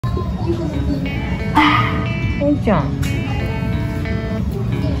おんちゃん。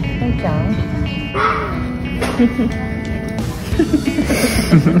おんちゃん。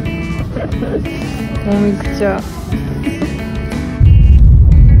もみくちゃ。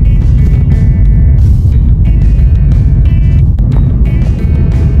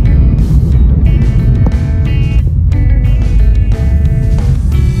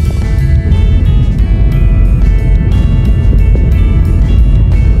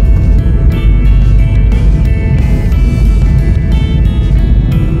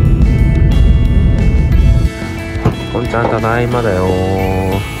おんちゃんただいまだよ。お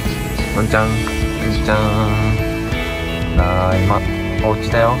んちゃん、おんちゃん、ただいま。お家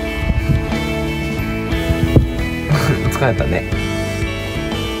だよ。疲れたね。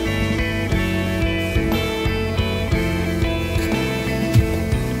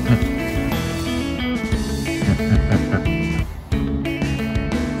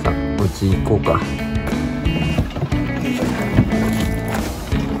さあ、お家行こうか。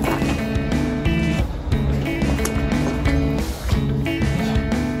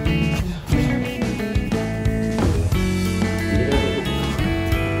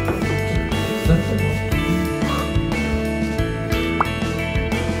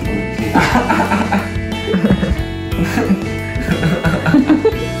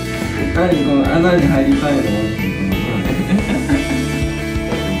何この穴に入りたいの？一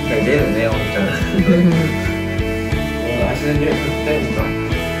回出るね、おんちゃん。足の匂い嗅ぎたいのか。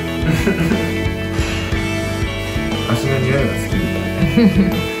足の匂いが好きみたい。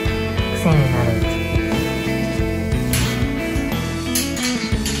癖になる。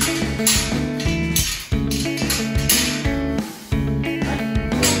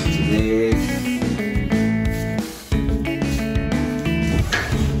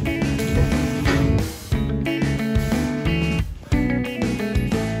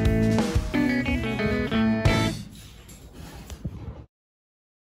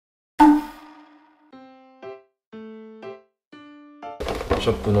シ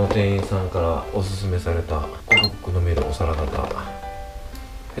ョップの店員さんからおすすめされたごくごく飲めるお皿型。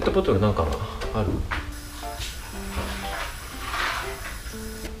ペットボトルなんかなある？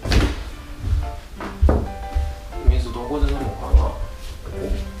水どこで飲もうかな。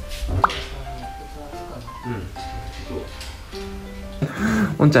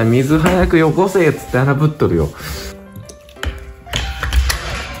おんちゃん水早くよこせっつって荒ぶっとるよ。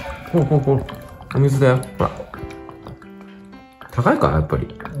ほうお水だよ。ほら高いかやっぱり。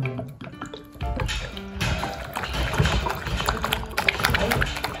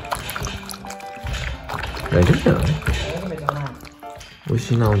大丈夫じゃない？美味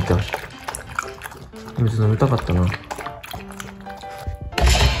しいなおんちゃん。お水飲みたかったな。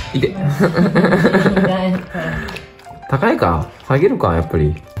いて。高いか？下げるかやっぱ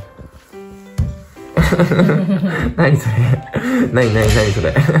り。何それ？何そ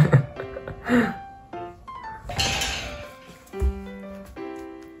れ？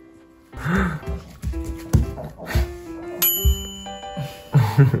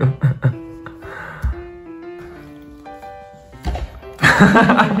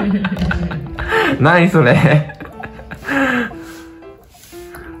何それ？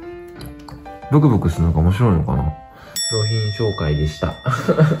ブクブクするのが面白いのかな？商品紹介でした。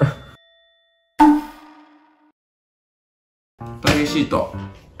トイレシート、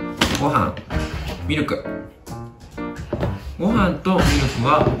ご飯、ミルク。ご飯とミルク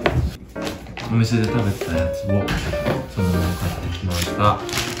はお店で食べたやつをそのまま買ってきました。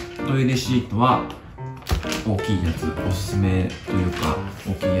トイレシートは大きいやつ、おすすめというか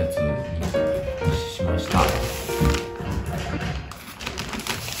大きいやつにしました。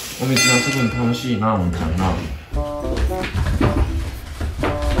お水遊ぶの楽しいな、おんちゃんな。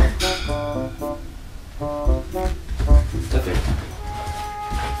だって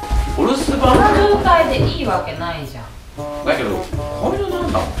お留守番この状態でいいわけないじゃん。だけどこういうのな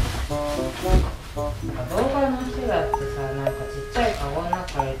んだもん。動画の人だってさ、なんかちっちゃいカゴの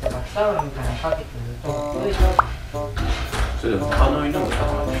中入れてバスタオルみたいなのかけてるとどういう状態？それでも他の犬も高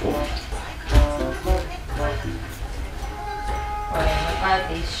いでしょ。これ迎え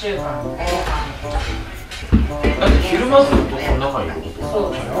て1週間後半。だって昼間ずっとこの中にいることそ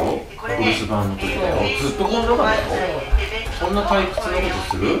うだよ。お留守番の時だよ。ずっとこの中だよ。そんな退屈なこ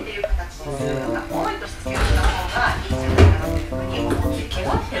とする？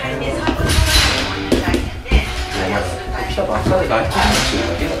来たばっかで外国にしてる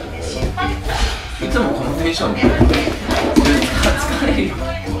だけだと思うよ。いつもこのテンションで疲れるよ。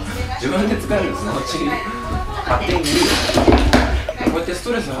自分で疲れるとそのうち勝手に見るよ。こうやってス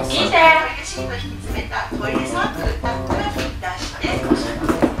トレス発散。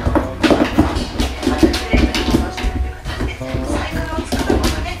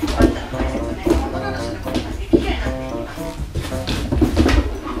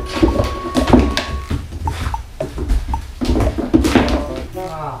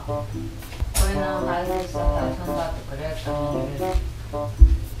解説しちゃって遊んだ後くれると思う。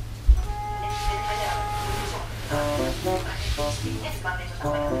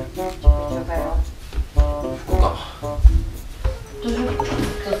服か。ずっ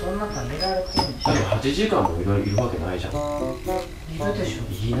とそんな感じられてるんでしょ。だって8時間もいるわけないじゃん。いるでしょ。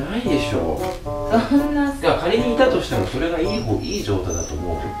いないでしょ。そんな。いや仮にいたとしてもそれがいい状態だと思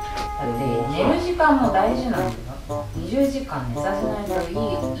うよ。だって寝る時間も大事なんだよ。20時間寝させないといい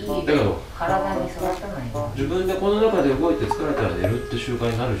だけど体に育たないから。自分でこの中で動いて疲れたら寝るって習慣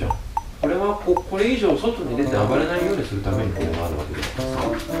になるじゃん。これはこれ以上外に出て暴れないようにするためにこれがあるわけだか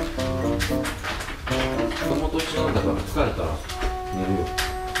らさ。子供と一緒なんだから疲れたら寝るよ。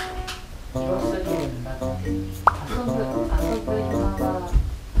広すぎるんだって。遊ぶ暇が。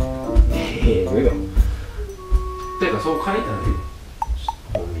寝るよ。てかそう書いてあるよ。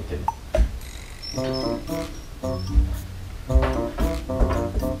本見ても。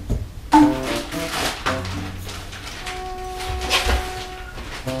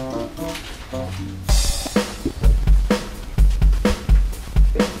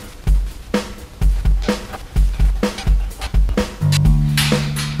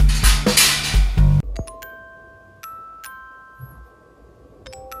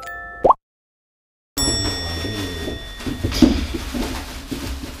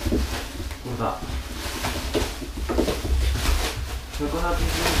180g、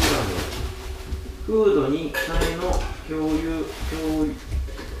フードに期待の共用量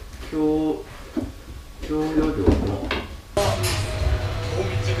の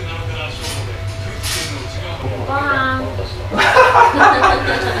ご飯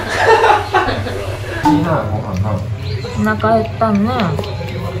いいな、ご飯な。お腹減ったね。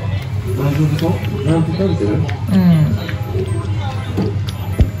大丈夫そう？なんて食べてる？うん。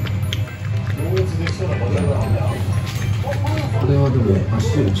これはでも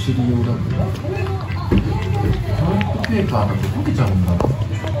足お尻用だけど、トイレットペーパーだと溶けちゃうんだな。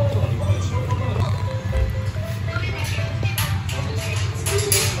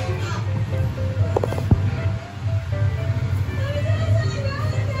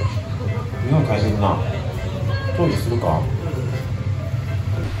匂い嗅いでるな。トイレするか？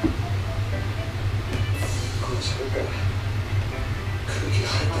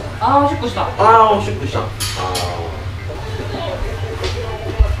あー、おしっこした。おしっこした。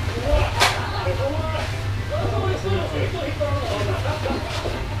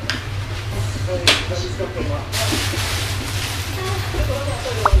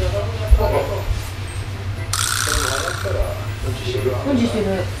うんちしてる。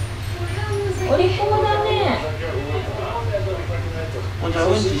お利口だね。じゃあう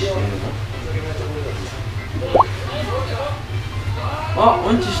んちしてるの？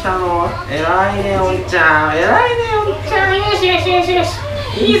うんちしたの？偉いねおんちゃん。偉いねおんちゃん。よしよしよしよし。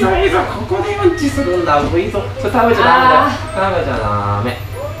いいぞいいぞ。ここでうんちするんだ。いいぞ。それ食べちゃダメだよ。食べちゃダメ。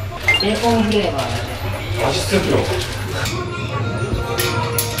ベーコンフレーバーだね。味するよ。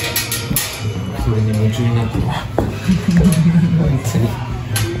それに夢中になってるわ。本当に。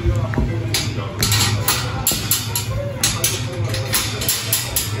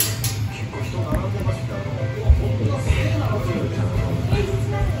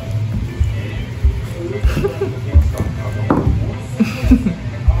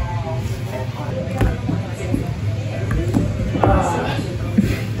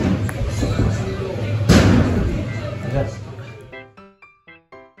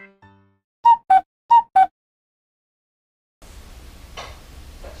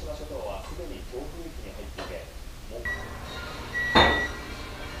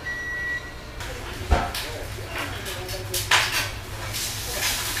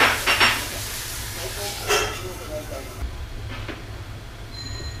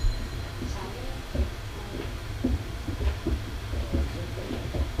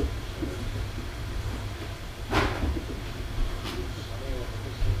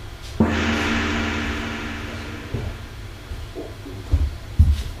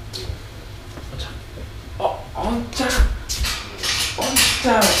おんちゃ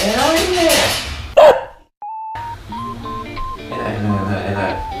ん、偉いね。偉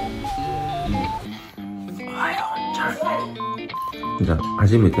い。じゃあ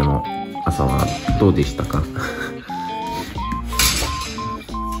初めての朝はどうでしたか？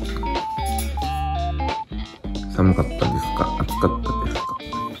寒かったですか？暑かったですか？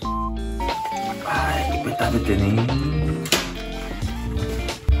はい、いっぱい食べてね。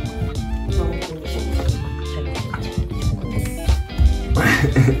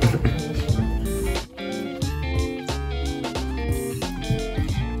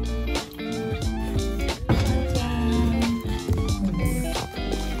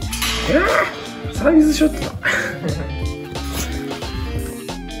サービスショットだ